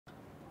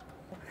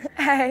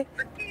Hey.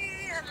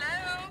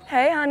 Hello.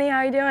 Hey, honey,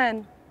 how you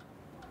doing?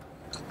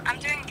 I'm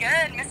doing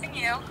good. Missing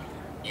you.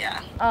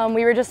 Yeah.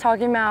 We were just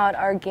talking about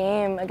our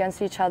game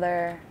against each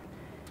other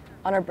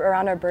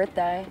around our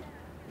birthday.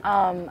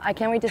 I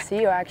can't wait to see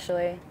you,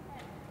 actually.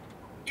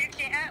 You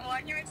can't? Well,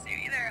 I can't wait to see you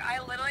either. I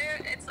literally,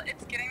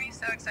 it's getting me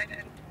so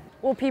excited.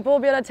 Well, people will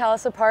be able to tell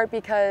us apart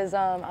because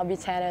I'll be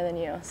tanner than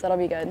you, so that'll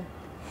be good.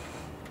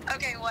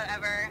 Okay,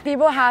 whatever.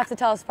 People have to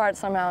tell us apart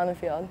somehow in the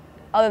field,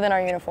 other than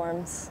our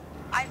uniforms.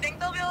 I think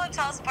they'll be able to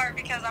tell us apart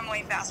because I'm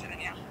way faster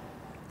than you.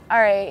 All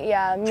right,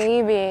 yeah,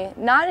 maybe.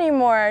 Not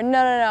anymore.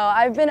 No.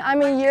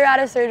 I'm a year out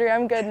of surgery.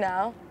 I'm good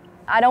now.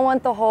 I don't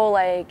want the whole,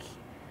 like,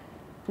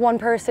 one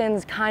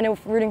person's kind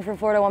of rooting for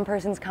Florida, one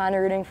person's kind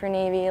of rooting for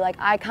Navy. Like,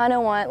 I kind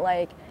of want,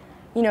 like,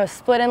 you know,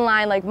 split in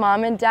line, like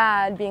mom and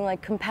dad being,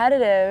 like,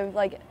 competitive,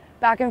 like,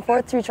 back and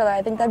forth to each other.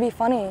 I think that'd be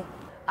funny.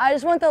 I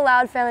just want the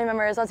loud family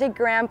members. I'll take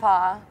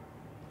Grandpa.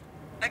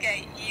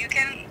 Okay, you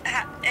can,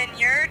 in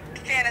your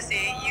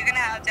fantasy, you can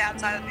have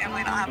dad's side of the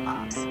family, not have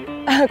mom's.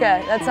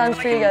 Okay, that sounds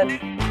pretty good.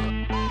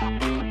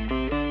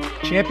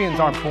 Champions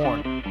aren't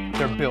born,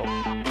 they're built.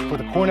 For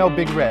the Cornell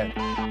Big Red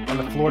and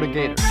the Florida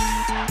Gators,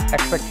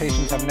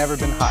 expectations have never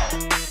been higher,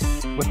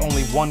 with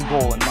only one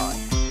goal in mind.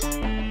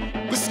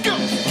 Let's go!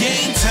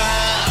 Game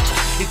time!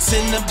 It's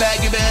in the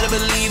bag, you better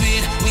believe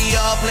it. We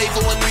all play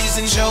for one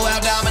reason, show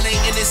out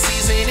dominating this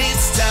season.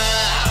 It's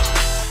time.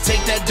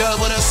 Take that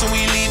dub with us and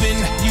we leaving.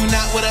 You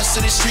not with us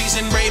in the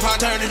streets and Braveheart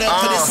turn it up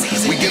for the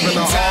season. We giving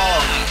our all,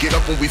 get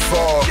up when we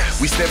fall.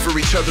 We stand for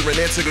each other and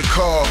answer the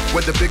call.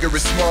 Whether big or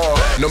small,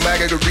 no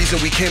matter the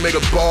reason we can't make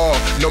a ball.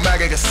 No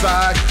matter the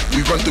side,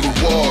 we run through the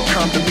wall.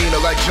 Calm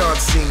demeanor like John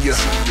Sr.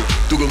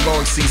 Through the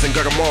long season,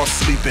 got them all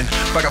sleeping.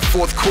 By the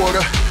fourth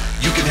quarter,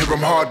 you can hear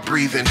them hard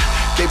breathing.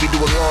 They be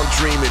doing long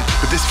dreaming,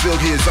 but this field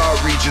here is our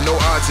region. No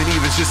odds and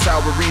evens, just our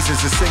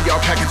reasons to send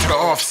y'all back into the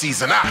off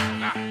season.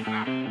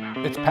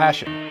 It's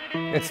passion,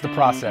 it's the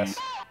process,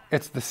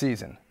 it's the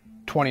season,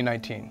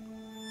 2019.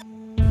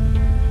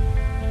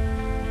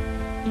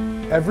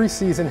 Every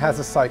season has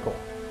a cycle,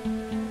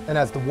 and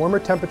as the warmer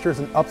temperatures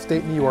in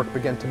upstate New York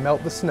begin to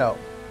melt the snow,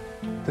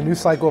 the new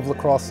cycle of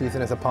lacrosse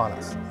season is upon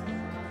us.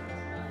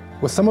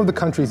 With some of the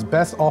country's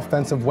best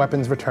offensive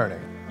weapons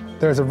returning,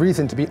 there is a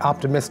reason to be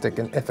optimistic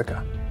in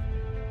Ithaca.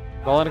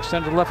 Ball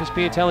extended left is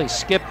Piatelli.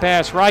 Skip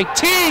pass right.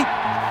 T!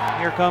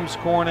 Here comes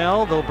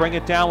Cornell. They'll bring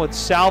it down with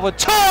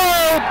Salvatore.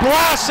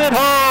 Blasts it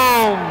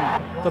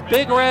home! The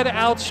Big Red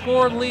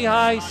outscored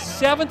Lehigh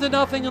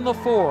 7-0 in the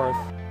fourth.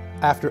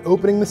 After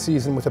opening the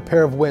season with a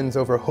pair of wins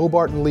over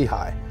Hobart and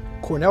Lehigh,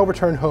 Cornell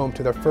returned home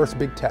to their first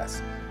big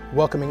test,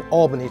 welcoming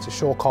Albany to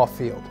Sholkoff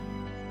Field.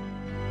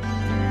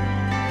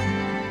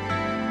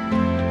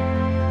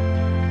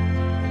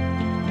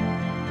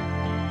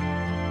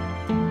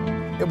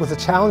 It was a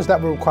challenge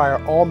that will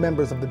require all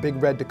members of the Big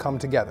Red to come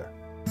together.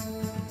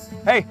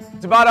 Hey,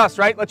 it's about us,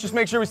 right? Let's just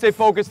make sure we stay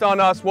focused on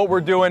us, what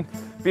we're doing,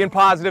 being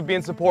positive,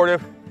 being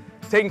supportive,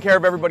 taking care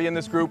of everybody in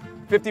this group.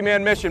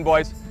 50-man mission,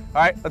 boys.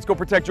 All right, let's go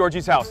protect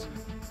Georgie's house.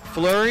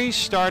 Flurries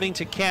starting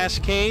to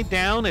cascade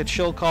down at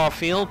Sholkoff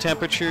Field.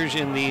 Temperatures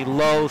in the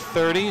low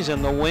 30s,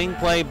 and the wing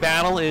play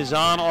battle is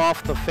on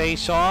off the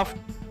face-off.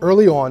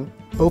 Early on,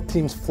 both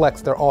teams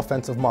flexed their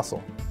offensive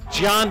muscle.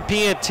 John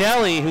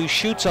Piatelli, who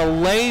shoots a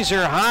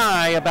laser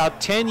high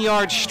about 10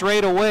 yards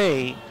straight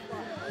away.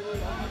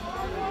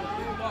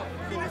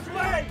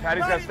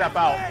 Patty's got to step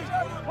out.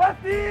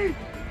 Lefty!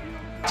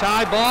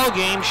 Tie ball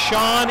game,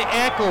 Sean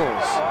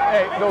Eccles.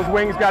 Hey, those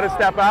wings got to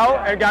step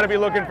out and got to be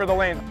looking for the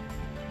lane.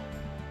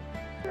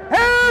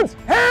 Hands!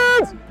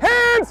 Hands!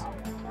 Hands!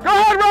 Go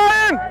ahead,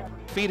 Ryan!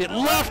 Feed it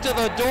left of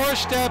the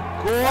doorstep.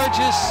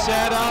 Gorgeous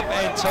setup,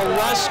 and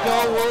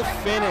Telesco will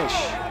finish.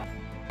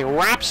 He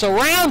wraps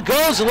around,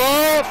 goes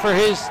low for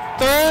his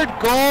third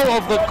goal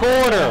of the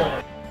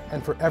quarter.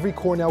 And for every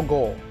Cornell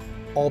goal,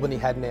 Albany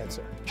had an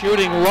answer.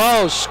 Shooting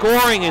low,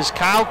 scoring is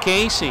Kyle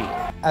Casey.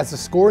 As the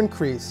score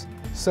increased,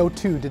 so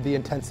too did the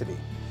intensity,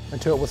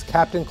 until it was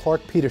Captain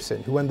Clark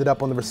Peterson who ended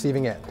up on the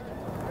receiving end.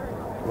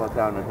 What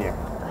down in here?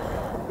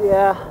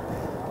 Yeah.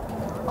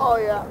 Oh,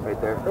 yeah. Right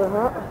there?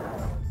 Uh-huh.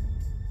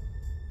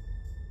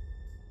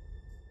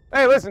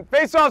 Hey, listen,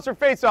 face-offs are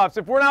face-offs.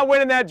 If we're not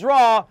winning that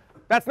draw,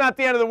 that's not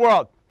the end of the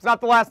world. It's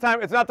not the last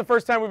time, it's not the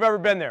first time we've ever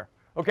been there,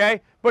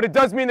 okay? But it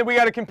does mean that we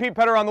got to compete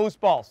better on the loose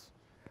balls.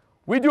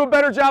 We do a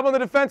better job on the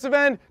defensive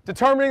end,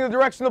 determining the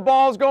direction the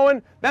ball is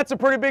going. That's a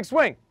pretty big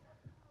swing.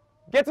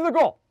 Get to the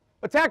goal.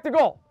 Attack the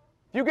goal.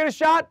 If you get a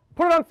shot,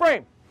 put it on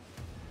frame,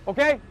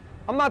 okay?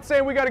 I'm not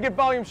saying we got to get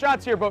volume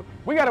shots here, but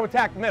we got to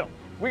attack the middle.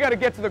 We got to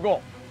get to the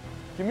goal.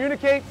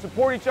 Communicate,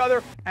 support each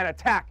other, and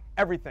attack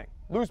everything.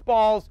 Loose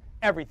balls,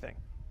 everything.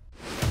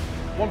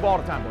 One ball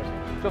at a time, boys.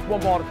 Just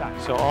one ball at a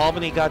time. So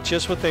Albany got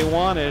just what they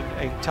wanted,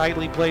 a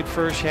tightly played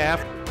first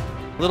half.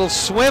 Little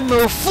swim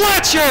move,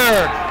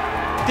 Fletcher!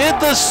 Did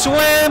the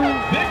swim.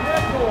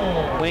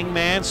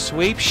 Wingman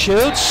sweep,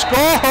 shoots,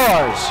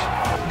 scores!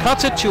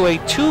 Cuts it to a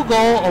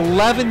 2-goal,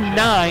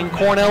 11-9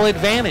 Cornell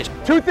advantage.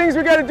 Two things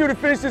we got to do to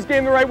finish this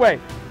game the right way.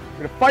 We're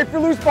going to fight for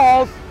loose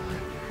balls.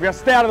 We got to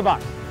stay out of the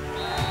box.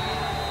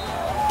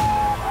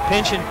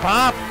 Pinch and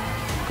pop.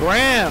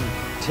 Graham.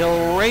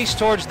 He'll race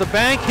towards the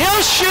bank.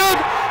 He'll shoot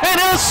and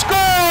he'll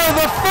score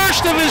the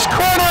first of his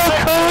Cornell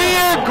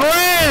career.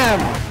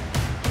 Graham.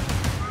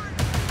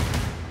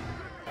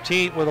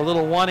 Teat with a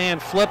little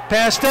one-hand flip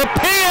pass to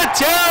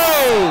Piato.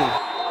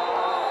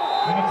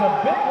 And it's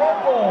a big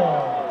red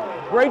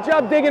ball. Great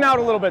job digging out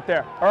a little bit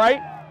there, all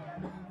right?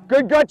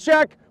 Good gut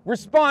check,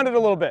 responded a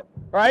little bit,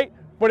 all right?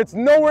 But it's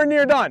nowhere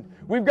near done.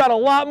 We've got a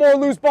lot more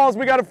loose balls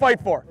we got to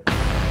fight for.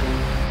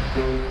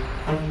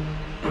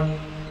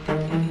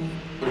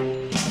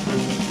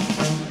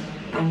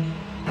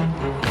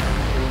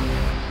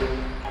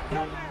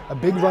 A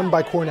big run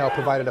by Cornell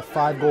provided a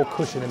 5-goal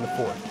cushion in the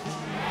fourth.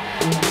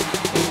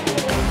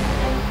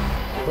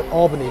 But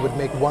Albany would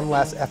make one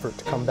last effort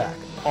to come back.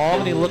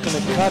 Albany looking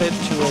to cut it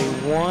to a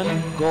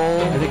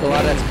 1-goal. I think a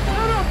lot of that's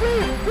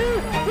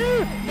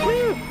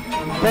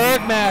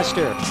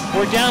Bergmaster.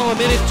 We're down to a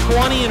minute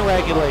 20 in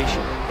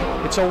regulation.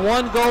 It's a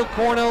 1-goal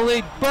Cornell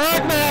lead.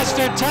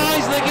 Bergmaster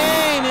ties the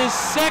game, his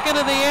second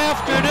of the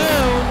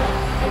afternoon.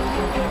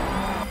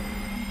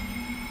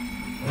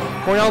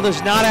 Cornell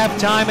does not have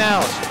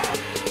timeouts.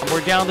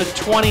 We're down to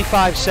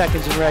 25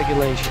 seconds in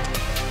regulation.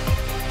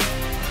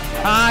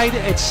 Tied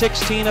at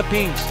 16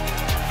 apiece.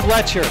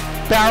 Fletcher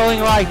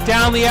barreling right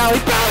down the alley.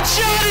 Bounce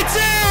shot, it's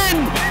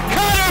in!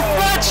 Connor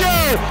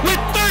Fletcher with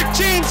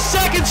 13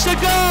 seconds to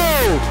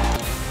go.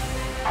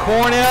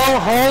 Cornell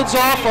holds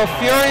off a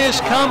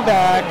furious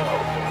comeback.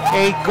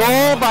 A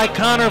goal by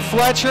Connor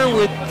Fletcher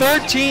with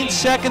 13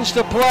 seconds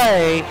to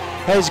play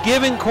has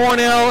given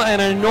Cornell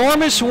an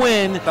enormous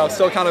win. I was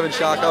still kind of in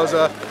shock.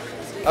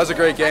 That was a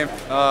great game.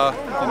 You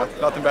know,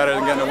 nothing better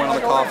than getting a win on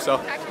the cough,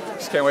 so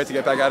just can't wait to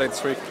get back at it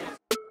this week.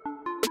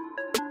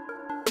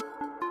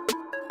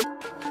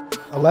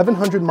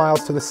 1,100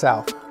 miles to the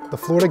south, the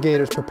Florida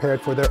Gators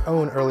prepared for their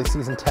own early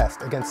season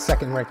test against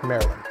second-ranked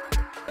Maryland.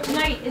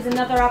 Tonight is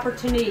another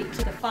opportunity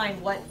to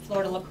define what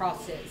Florida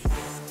lacrosse is.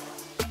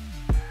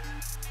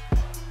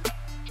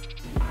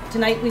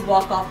 Tonight we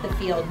walk off the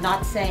field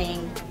not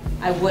saying,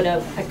 I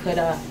would've, I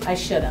could've, I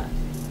should've,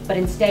 but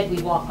instead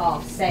we walk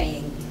off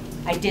saying,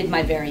 I did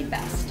my very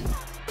best.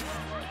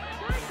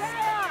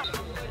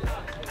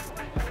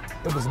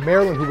 It was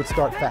Maryland who would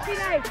start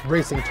fast,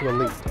 racing to a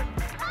lead.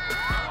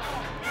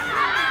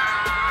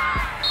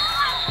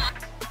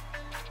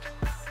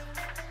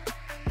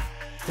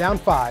 Down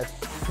 5,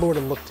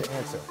 Florida looked to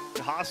answer.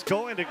 Haas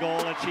going to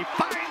goal, and she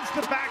finds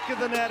the back of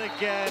the net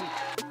again.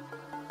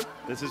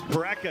 This is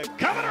Brecka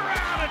coming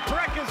around, and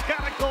Brecka's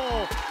got a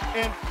goal.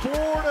 And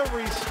Florida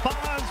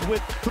responds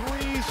with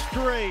 3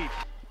 straight.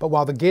 But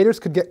while the Gators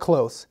could get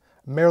close,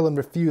 Maryland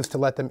refused to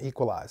let them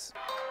equalize.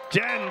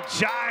 Jen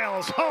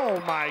Giles,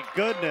 oh my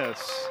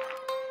goodness.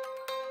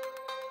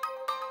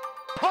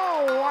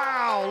 Oh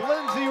wow,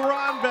 Lindsay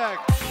Ronbeck.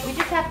 We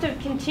just have to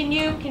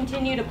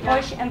continue to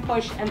push and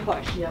push and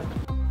push. Yep.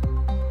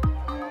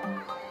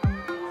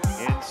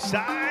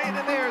 Inside,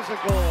 and there's a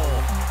goal.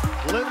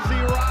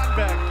 Lindsay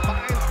Ronbeck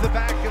finds the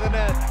back of the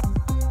net.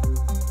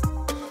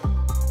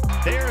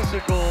 There's a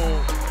goal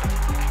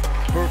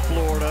for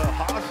Florida.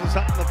 Haas is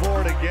on the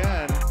board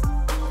again.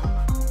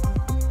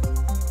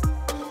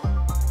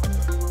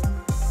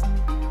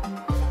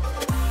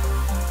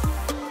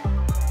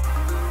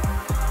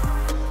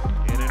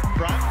 And in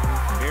front,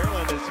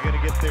 Maryland is going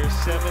to get their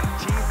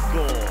 17th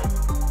goal.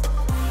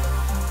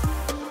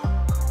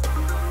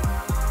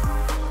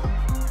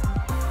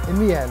 In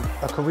the end,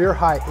 a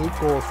career-high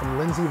 8 goals from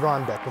Lindsay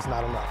Ronbeck was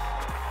not enough.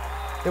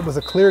 It was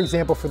a clear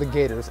example for the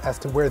Gators as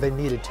to where they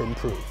needed to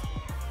improve.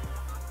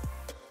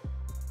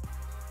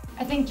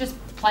 I think just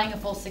playing a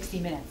full 60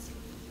 minutes,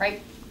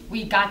 right?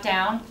 We got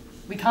down,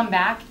 we come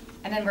back,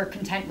 and then we're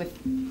content with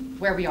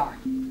where we are,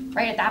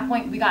 right? At that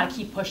point, we got to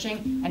keep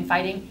pushing and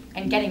fighting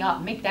and getting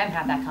up, make them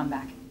have that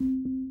comeback.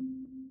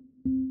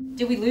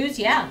 Did we lose?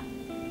 Yeah. I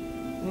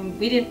mean,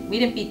 we didn't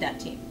beat that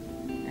team,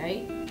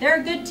 right? They're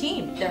a good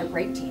team. They're a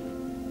great team.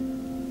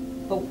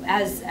 But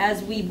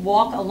as we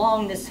walk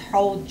along this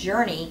whole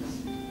journey,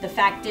 the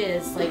fact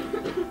is, like,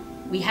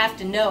 we have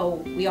to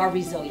know we are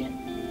resilient,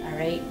 all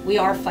right? We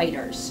are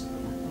fighters,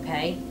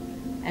 okay?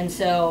 And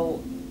so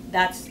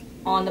that's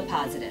on the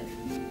positive.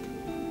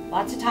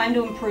 Lots of time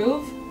to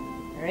improve,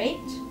 all right?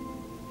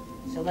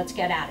 So let's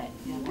get at it,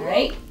 all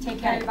right? Take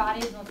care of your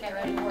bodies and let's get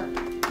ready to work.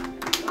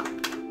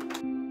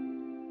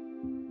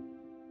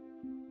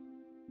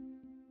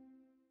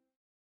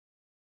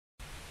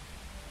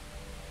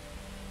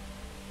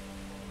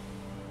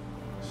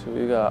 So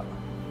we got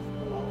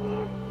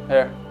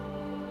here.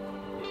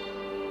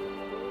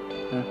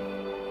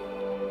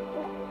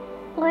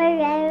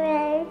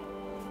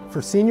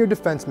 For senior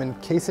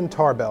defenseman Kaysen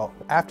Tarbell,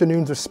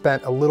 afternoons are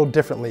spent a little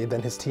differently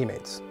than his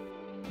teammates.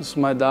 This is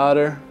my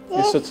daughter,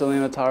 Lisa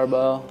Selena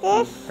Tarbell.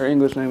 Her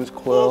English name is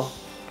Quill.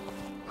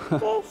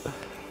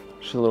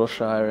 She's a little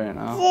shy right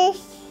now.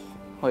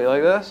 Oh, you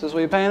like this? This is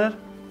what you painted?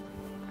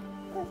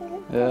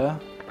 Yeah.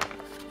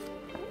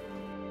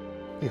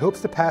 He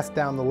hopes to pass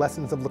down the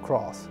lessons of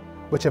lacrosse,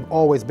 which have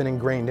always been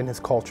ingrained in his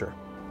culture.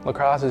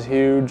 Lacrosse is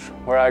huge.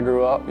 Where I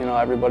grew up, you know,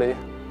 everybody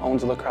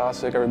owns a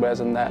lacrosse league. Everybody has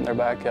a net in their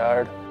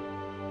backyard.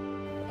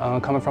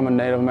 Coming from a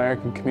Native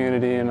American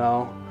community, you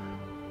know,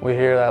 we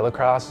hear that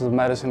lacrosse is a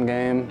medicine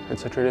game.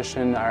 It's a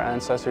tradition. Our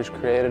ancestors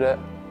created it.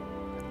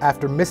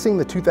 After missing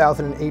the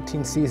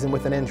 2018 season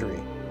with an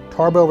injury,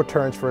 Tarbell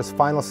returns for his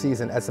final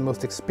season as the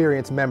most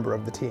experienced member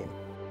of the team.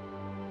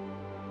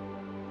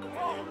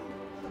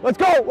 Let's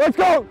go, let's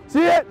go.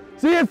 See it,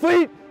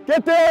 Fleet.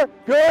 Get there,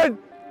 good.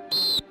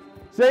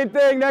 Same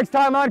thing next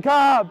time on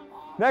Cobb.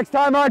 Next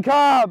time on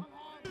Cobb.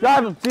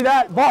 Drive him, see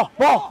that? Ball,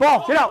 ball,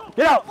 ball. Get out,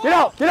 get out, get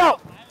out, get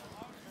out.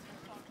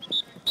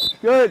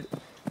 Good.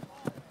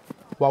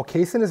 While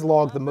Kaysen has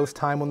logged the most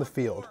time on the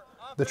field,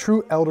 the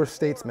true elder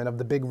statesman of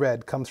the Big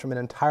Red comes from an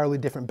entirely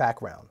different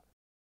background.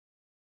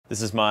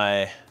 This is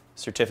my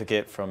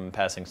certificate from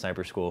passing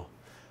sniper school.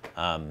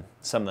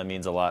 Something that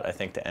means a lot, I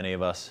think, to any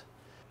of us.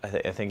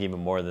 I think even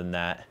more than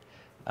that.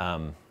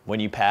 When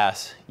you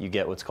pass, you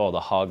get what's called a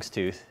hog's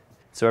tooth.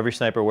 So every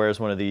sniper wears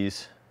one of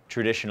these.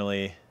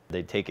 Traditionally,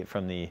 they take it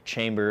from the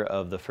chamber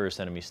of the first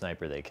enemy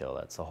sniper they kill.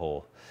 That's the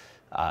whole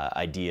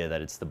idea,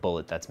 that it's the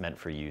bullet that's meant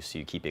for you, so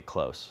you keep it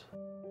close.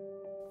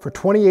 For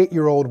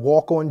 28-year-old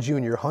walk-on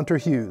junior Hunter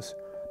Hughes,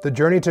 the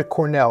journey to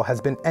Cornell has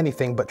been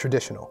anything but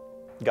traditional.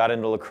 Got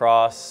into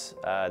lacrosse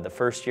the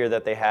first year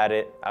that they had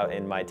it out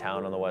in my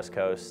town on the West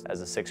Coast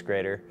as a 6th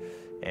grader,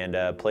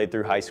 and played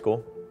through high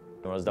school.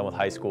 When I was done with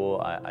high school,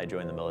 I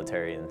joined the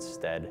military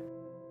instead.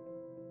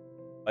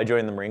 I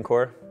joined the Marine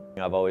Corps.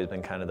 I've always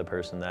been kind of the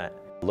person that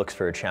looks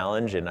for a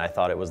challenge, and I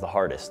thought it was the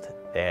hardest.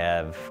 They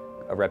have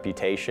a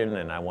reputation,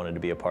 and I wanted to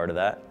be a part of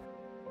that.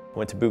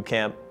 Went to boot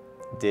camp,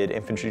 did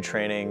infantry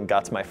training,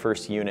 got to my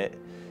first unit,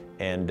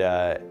 and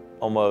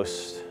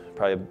almost,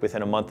 probably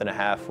within a month and a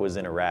half, was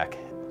in Iraq.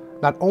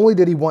 Not only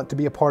did he want to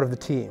be a part of the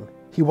team,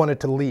 he wanted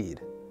to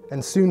lead,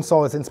 and soon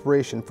saw his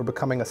inspiration for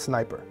becoming a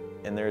sniper.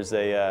 And there's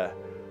a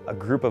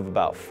group of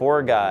about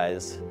 4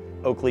 guys,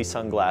 Oakley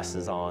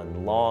sunglasses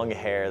on, long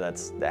hair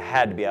that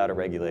had to be out of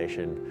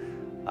regulation,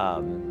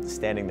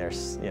 standing there,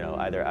 you know,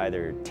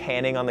 either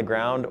tanning on the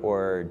ground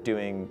or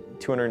doing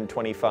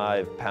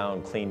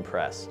 225-pound clean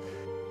press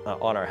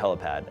on our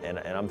helipad. And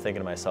I'm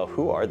thinking to myself,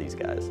 who are these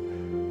guys?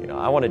 You know,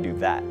 I want to do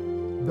that.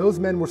 Those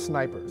men were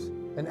snipers,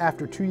 and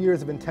after 2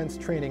 years of intense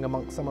training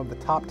amongst some of the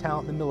top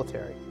talent in the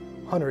military,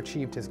 Hunter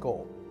achieved his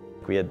goal.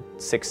 We had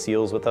 6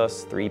 SEALs with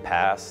us, 3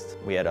 passed.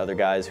 We had other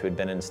guys who had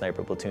been in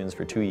sniper platoons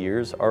for 2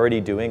 years,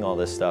 already doing all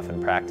this stuff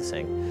and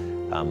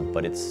practicing.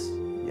 But it's,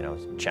 you know,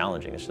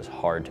 challenging. It's just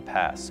hard to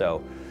pass.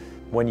 So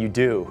when you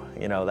do,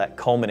 you know, that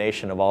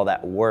culmination of all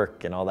that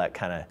work and all that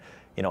kind of,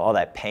 you know, all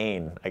that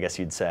pain, I guess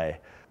you'd say,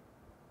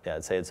 yeah,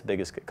 I'd say it's the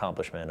biggest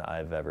accomplishment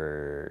I've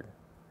ever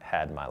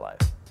had in my life.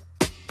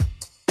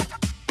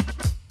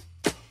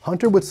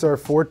 Hunter would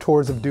serve 4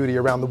 tours of duty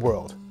around the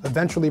world,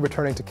 eventually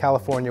returning to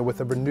California with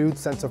a renewed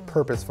sense of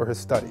purpose for his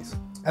studies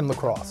and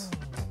lacrosse.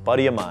 A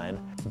buddy of mine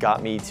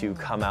got me to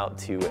come out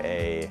to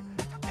a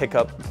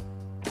pickup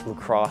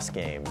lacrosse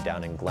game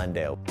down in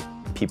Glendale.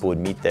 People would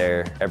meet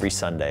there every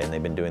Sunday, and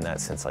they've been doing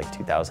that since like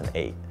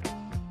 2008.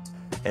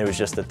 And it was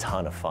just a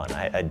ton of fun.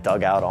 I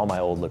dug out all my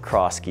old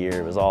lacrosse gear.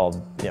 It was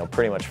all, you know,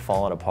 pretty much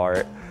falling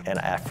apart. And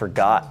I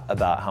forgot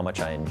about how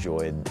much I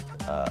enjoyed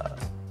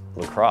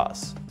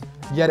lacrosse.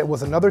 Yet it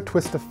was another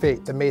twist of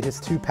fate that made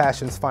his 2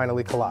 passions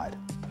finally collide.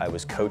 I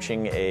was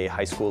coaching a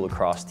high school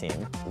lacrosse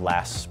team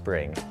last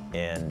spring,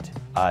 and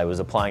I was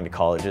applying to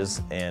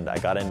colleges, and I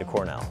got into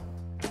Cornell.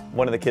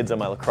 One of the kids on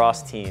my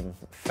lacrosse team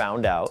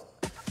found out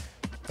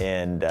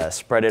and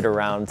spread it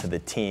around to the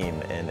team,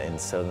 and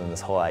so then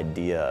this whole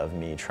idea of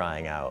me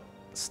trying out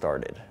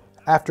started.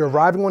 After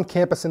arriving on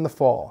campus in the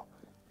fall,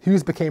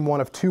 Hughes became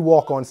one of 2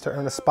 walk-ons to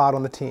earn a spot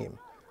on the team,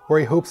 where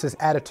he hopes his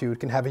attitude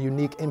can have a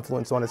unique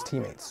influence on his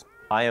teammates.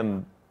 I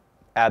am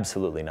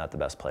absolutely not the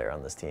best player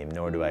on this team,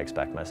 nor do I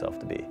expect myself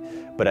to be.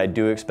 But I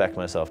do expect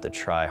myself to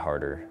try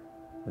harder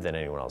than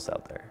anyone else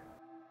out there.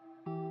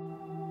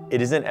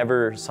 It isn't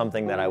ever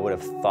something that I would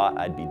have thought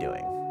I'd be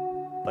doing,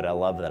 but I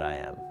love that I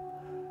am.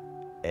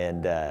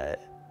 And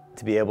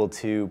to be able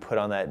to put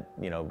on that,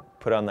 you know,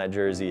 put on that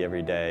jersey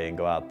every day and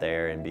go out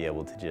there and be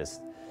able to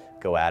just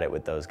go at it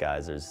with those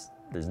guys,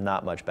 there's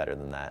not much better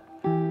than that.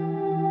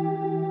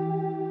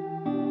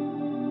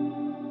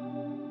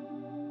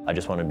 I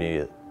just want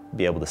to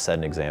be able to set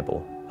an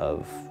example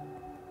of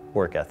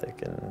work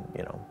ethic and,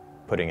 you know,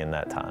 putting in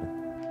that time.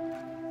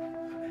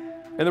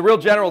 In the real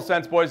general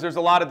sense, boys, there's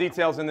a lot of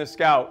details in this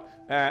scout,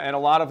 and a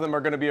lot of them are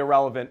going to be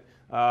irrelevant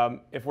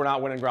if we're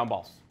not winning ground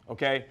balls.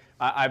 Okay,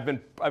 I've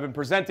been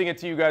presenting it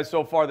to you guys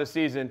so far this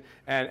season,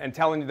 and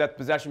telling you that the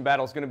possession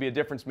battle is going to be a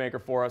difference maker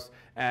for us,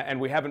 and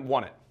we haven't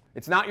won it.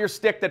 It's not your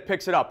stick that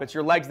picks it up; it's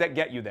your legs that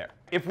get you there.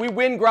 If we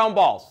win ground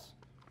balls,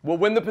 we'll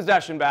win the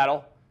possession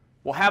battle.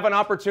 We'll have an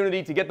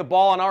opportunity to get the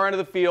ball on our end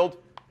of the field,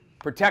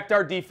 protect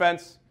our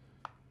defense.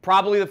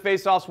 Probably the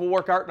faceoffs will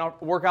work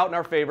out in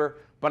our favor,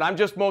 but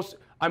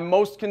I'm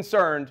most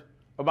concerned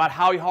about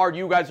how hard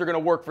you guys are going to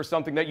work for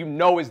something that you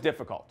know is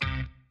difficult.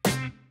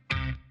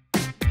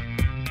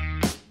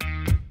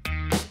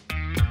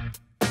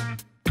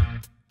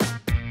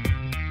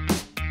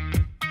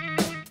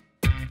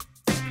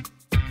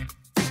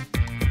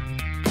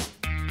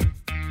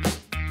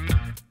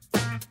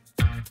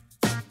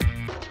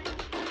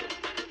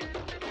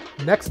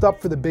 Next up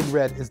for the Big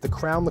Red is the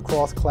Crown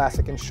Lacrosse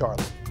Classic in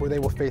Charlotte, where they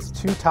will face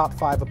two top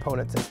 5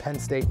 opponents in Penn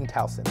State and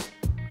Towson.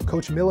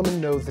 Coach Milliman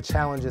knows the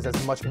challenge is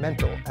as much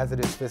mental as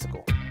it is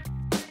physical.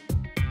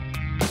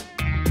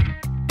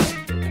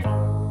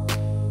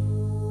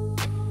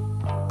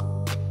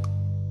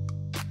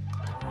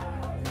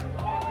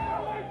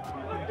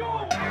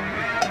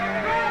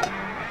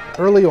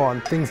 Early on,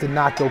 things did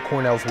not go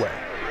Cornell's way.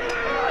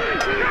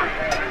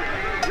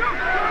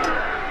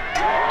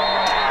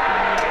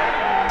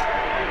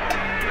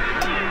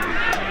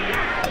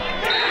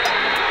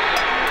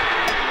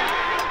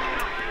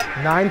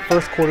 Nine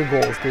first-quarter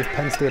goals gave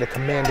Penn State a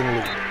commanding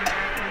lead.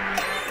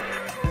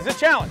 This is a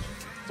challenge.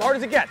 As hard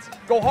as it gets.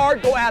 Go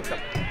hard, go at them.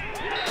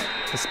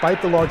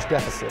 Despite the large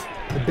deficit,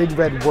 the Big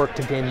Red worked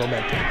to gain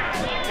momentum.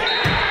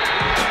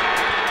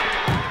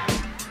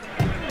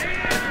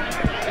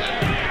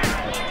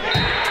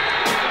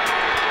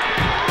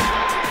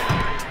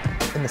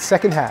 In the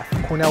second half,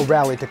 Cornell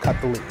rallied to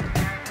cut the lead.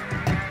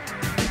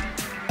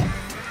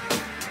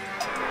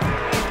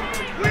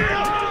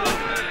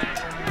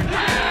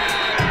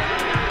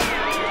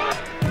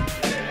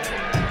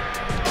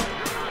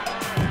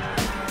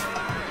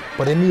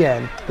 But in the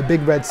end, the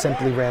Big Red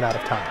simply ran out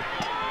of time.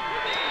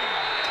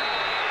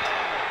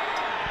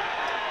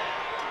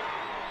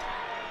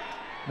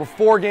 We're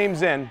 4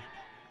 games in,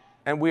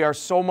 and we are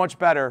so much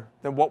better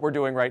than what we're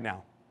doing right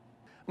now.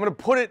 I'm going to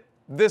put it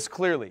this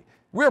clearly.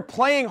 We're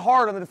playing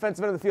hard on the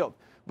defensive end of the field,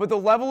 but the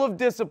level of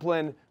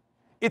discipline,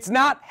 it's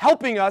not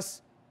helping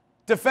us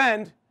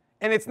defend,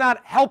 and it's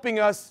not helping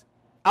us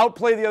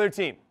outplay the other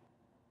team.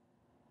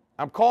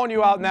 I'm calling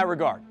you out in that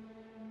regard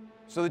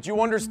so that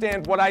you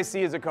understand what I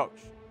see as a coach.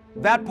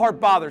 That part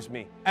bothers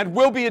me and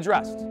will be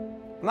addressed.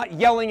 I'm not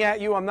yelling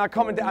at you. I'm not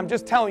coming down. I'm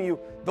just telling you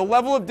the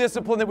level of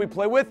discipline that we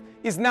play with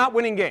is not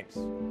winning games.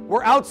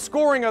 We're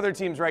outscoring other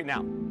teams right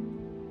now.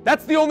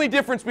 That's the only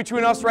difference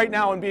between us right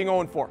now and being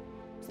 0-4.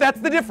 That's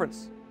the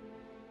difference.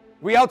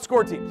 We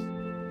outscore teams.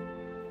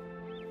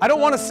 I don't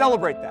want to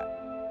celebrate that.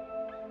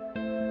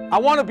 I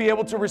want to be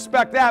able to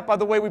respect that by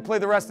the way we play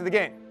the rest of the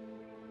game.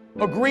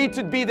 Agree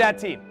to be that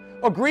team.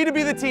 Agree to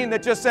be the team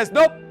that just says,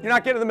 nope, you're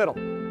not getting in the middle.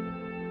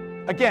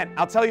 Again,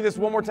 I'll tell you this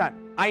one more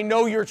time. I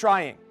know you're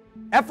trying.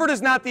 Effort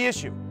is not the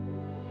issue.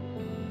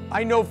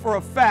 I know for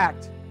a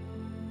fact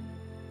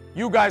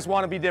you guys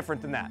want to be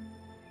different than that.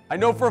 I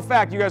know for a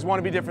fact you guys want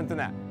to be different than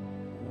that.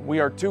 We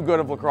are too good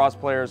of lacrosse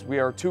players. We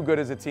are too good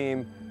as a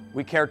team.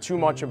 We care too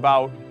much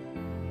about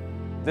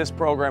this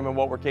program and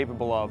what we're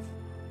capable of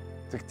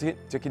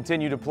to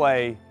continue to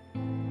play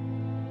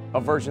a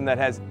version that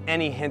has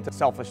any hint of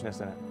selfishness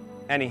in it.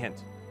 Any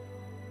hint.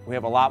 We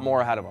have a lot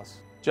more ahead of us.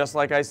 Just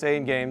like I say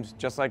in games,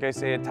 just like I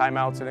say at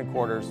timeouts and in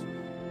quarters,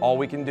 all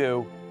we can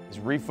do is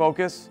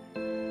refocus.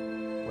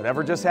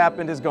 Whatever just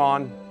happened is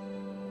gone,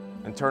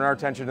 and turn our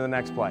attention to the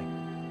next play.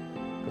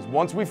 Because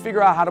once we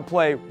figure out how to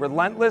play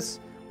relentless,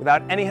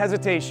 without any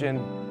hesitation,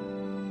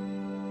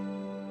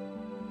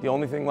 the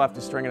only thing left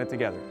is stringing it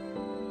together.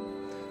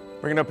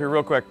 Bring it up here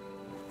real quick.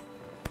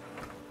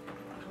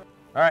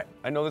 All right,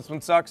 I know this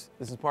one sucks.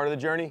 This is part of the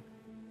journey.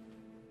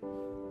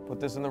 Put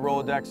this in the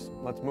Rolodex.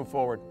 Let's move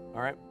forward,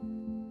 all right?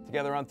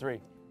 Together on 3.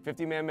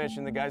 50-man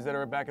mission, the guys that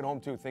are back at home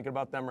too, thinking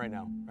about them right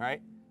now, all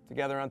right?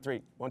 Together on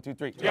 3. 1, 2,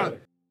 3.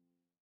 Together.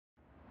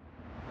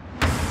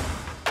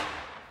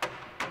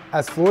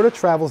 As Florida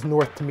travels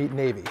north to meet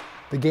Navy,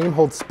 the game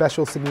holds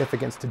special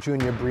significance to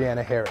junior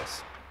Brianna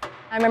Harris.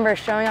 I remember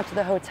showing up to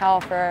the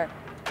hotel for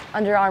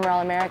Under Armour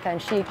All-America,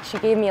 and she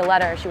gave me a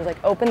letter. She was like,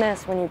 open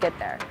this when you get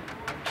there.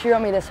 She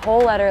wrote me this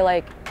whole letter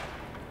like,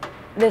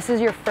 this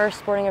is your first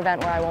sporting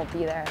event where I won't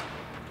be there.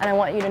 And I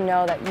want you to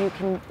know that you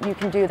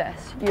can do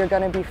this. You're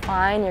gonna be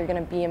fine, you're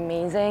gonna be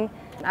amazing.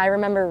 And I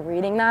remember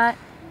reading that,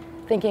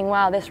 thinking,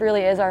 wow, this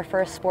really is our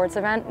first sports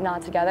event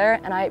not together,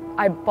 and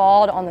I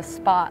bawled on the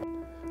spot.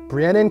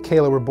 Brianna and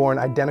Kayla were born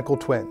identical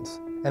twins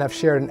and have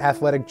shared an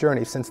athletic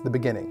journey since the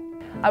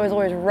beginning. I was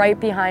always right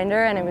behind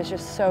her, and it was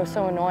just so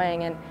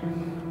annoying. And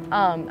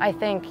I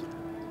think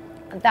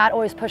that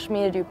always pushed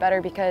me to do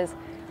better, because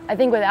I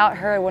think without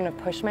her, I wouldn't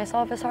have pushed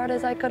myself as hard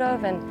as I could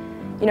have. And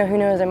you know, who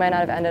knows, I might not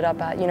have ended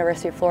up at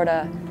University of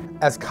Florida.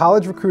 As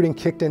college recruiting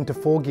kicked into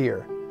full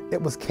gear,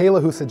 it was Kayla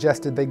who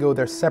suggested they go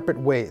their separate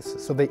ways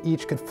so they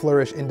each could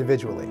flourish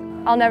individually.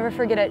 I'll never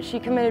forget it. She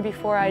committed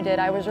before I did.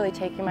 I was really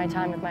taking my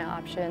time with my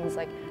options,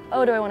 like,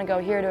 oh, do I want to go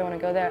here, do I want to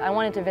go there? I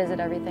wanted to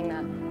visit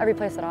every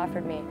place that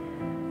offered me.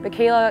 But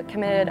Kayla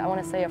committed, I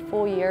want to say, a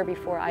full year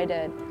before I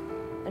did.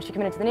 And she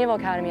committed to the Naval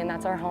Academy, and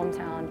that's our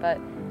hometown.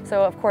 But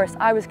so of course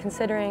I was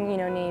considering, you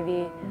know,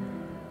 Navy.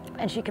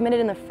 And she committed,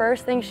 and the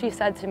first thing she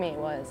said to me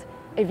was,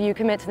 if you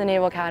commit to the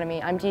Naval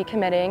Academy, I'm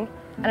decommitting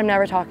and I'm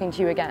never talking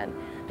to you again.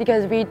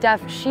 Because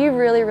she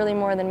really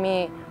more than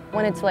me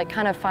wanted to like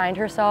kind of find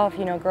herself,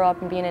 you know, grow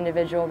up and be an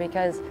individual,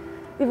 because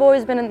we've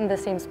always been in the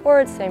same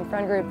sports, same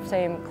friend group,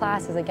 same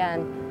classes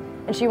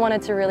again. And she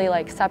wanted to really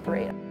like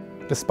separate.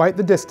 Despite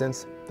the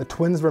distance, the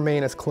twins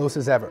remain as close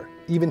as ever,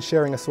 even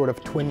sharing a sort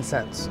of twin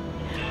sense.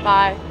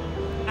 Bye.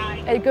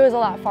 It goes a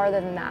lot farther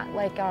than that.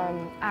 Like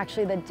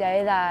actually the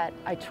day that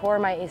I tore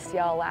my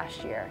ACL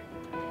last year,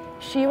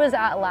 she was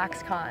at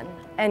LaxCon,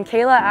 and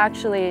Kayla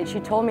actually, she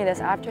told me this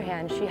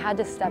afterhand, she had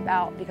to step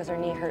out because her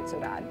knee hurt so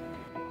bad.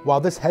 While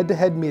this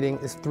head-to-head meeting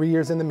is 3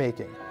 years in the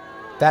making,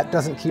 that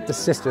doesn't keep the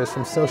sisters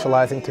from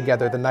socializing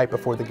together the night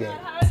before the game.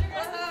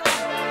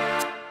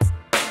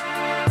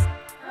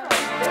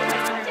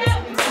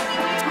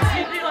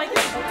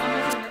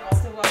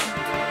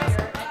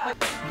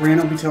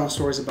 Brianna will be telling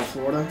stories about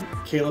Florida.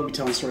 Kayla will be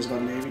telling stories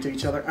about Navy to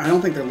each other. I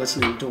don't think they're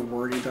listening to a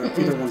word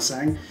either one's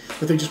saying,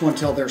 but they just want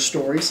to tell their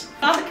stories.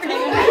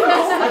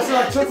 That's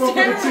what I took over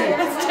the team.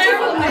 It's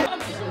terrible.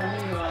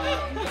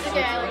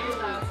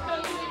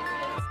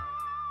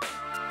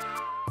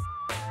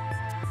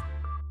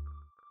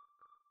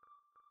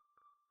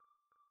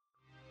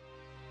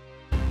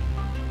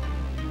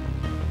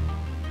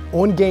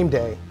 On game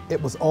day,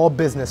 it was all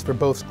business for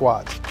both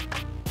squads.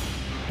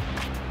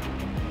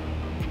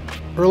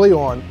 Early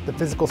on, the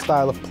physical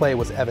style of play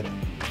was evident.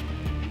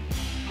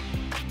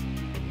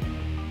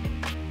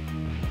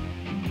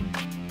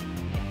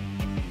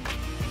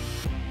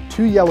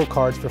 Two yellow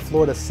cards for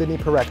Florida's Sydney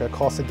Parecka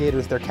cost the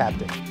Gators their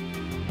captain.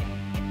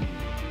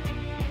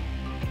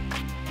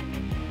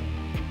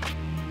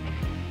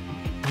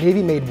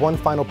 Navy made one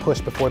final push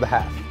before the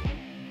half.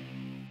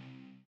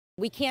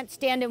 We can't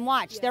stand and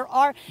watch.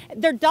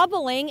 They're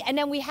doubling, and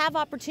then we have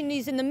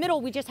opportunities in the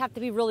middle. We just have to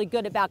be really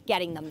good about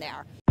getting them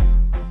there.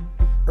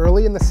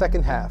 Early in the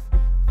second half,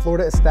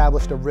 Florida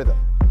established a rhythm,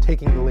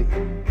 taking the lead.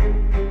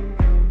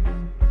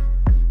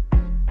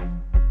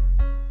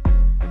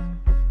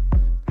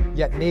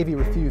 Yet Navy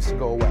refused to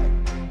go away.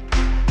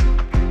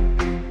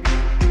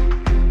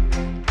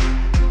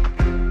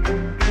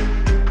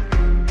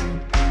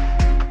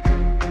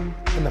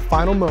 In the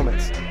final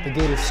moments, the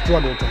Gators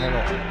struggled to hang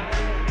on.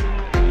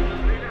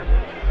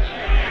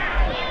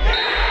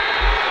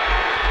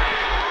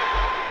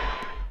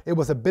 It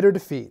was a bitter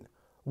defeat,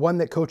 one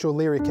that Coach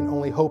O'Leary can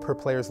only hope her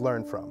players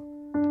learn from.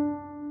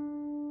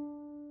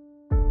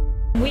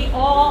 We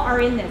all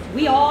are in this.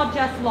 We all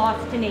just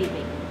lost to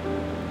Navy.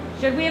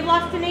 Should we have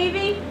lost to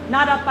Navy?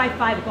 Not up by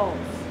 5 goals.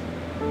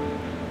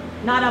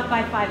 Not up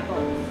by 5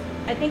 goals.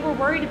 I think we're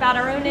worried about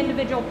our own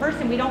individual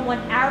person. We don't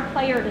want our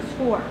player to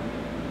score.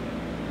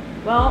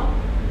 Well,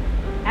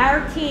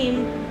 our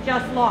team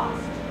just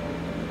lost.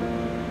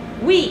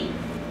 We,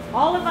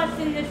 all of us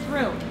in this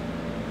room,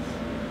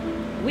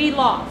 we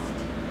lost.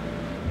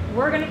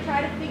 We're going to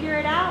try to figure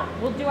it out.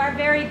 We'll do our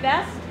very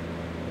best,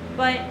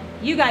 but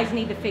you guys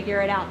need to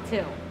figure it out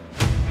too.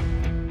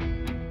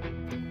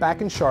 Back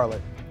in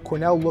Charlotte,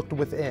 Cornell looked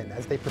within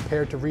as they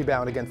prepared to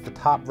rebound against the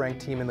top-ranked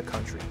team in the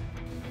country.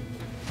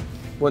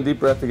 One deep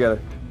breath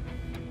together.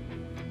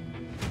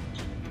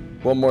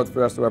 One more for the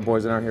rest of our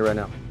boys that aren't here right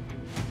now.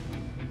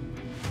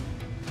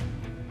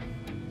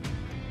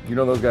 You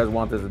know those guys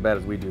want this as bad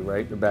as we do,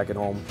 right? They're back at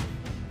home.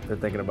 They're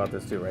thinking about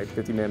this too, right?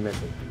 50-man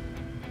mission.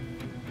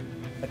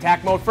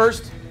 Attack mode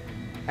first,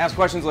 ask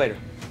questions later.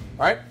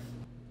 All right?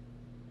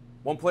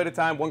 One play at a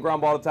time, one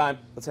ground ball at a time.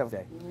 Let's have a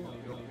day.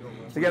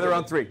 Together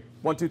on 3.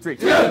 1, 2, 3.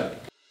 Together!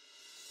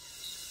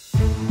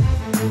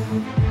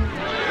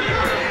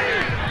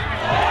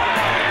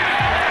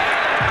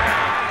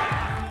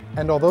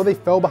 And although they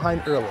fell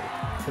behind early,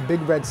 the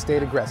Big Reds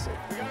stayed aggressive,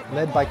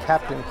 led by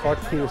Captain Clark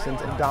Peterson's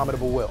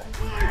indomitable will.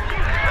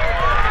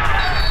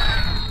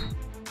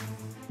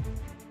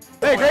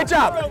 Hey, great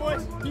job.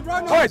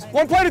 Boys,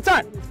 one play at a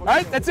time. All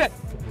right, that's it.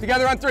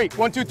 Together on 3.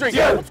 1, 2, 3.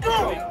 Yeah, let's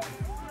go.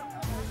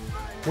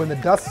 When the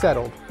dust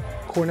settled,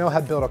 Cornell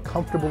had built a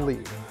comfortable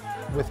lead,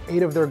 with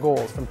 8 of their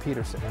goals from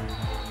Peterson.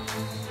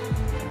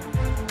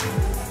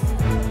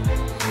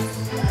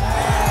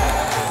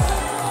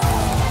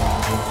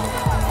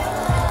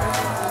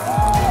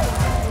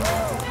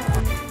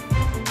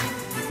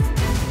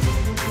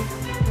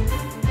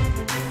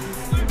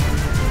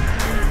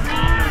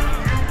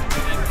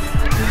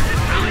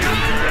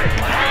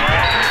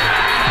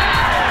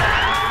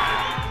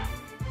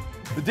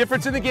 The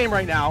difference in the game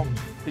right now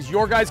is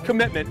your guys'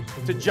 commitment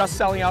to just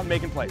selling out and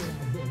making plays.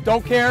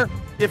 Don't care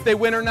if they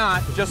win or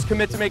not, just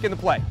commit to making the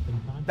play.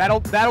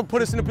 That'll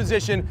put us in a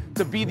position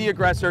to be the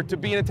aggressor, to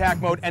be in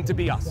attack mode, and to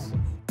be us.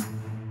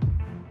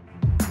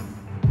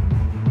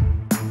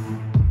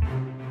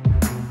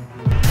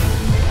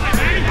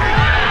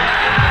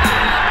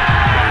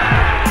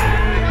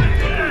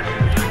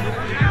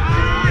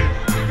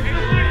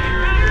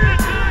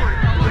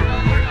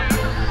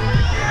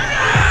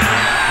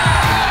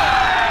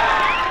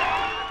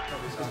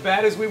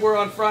 Bad as we were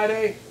on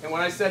Friday, and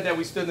when I said that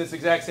we stood in this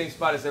exact same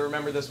spot, I said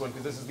remember this one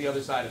because this is the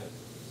other side of it.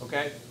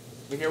 Okay?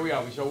 But here we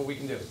are. We show what we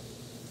can do.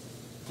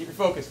 Keep your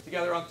focus.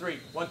 Together on 3.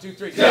 1, 2,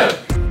 3.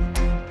 Yeah.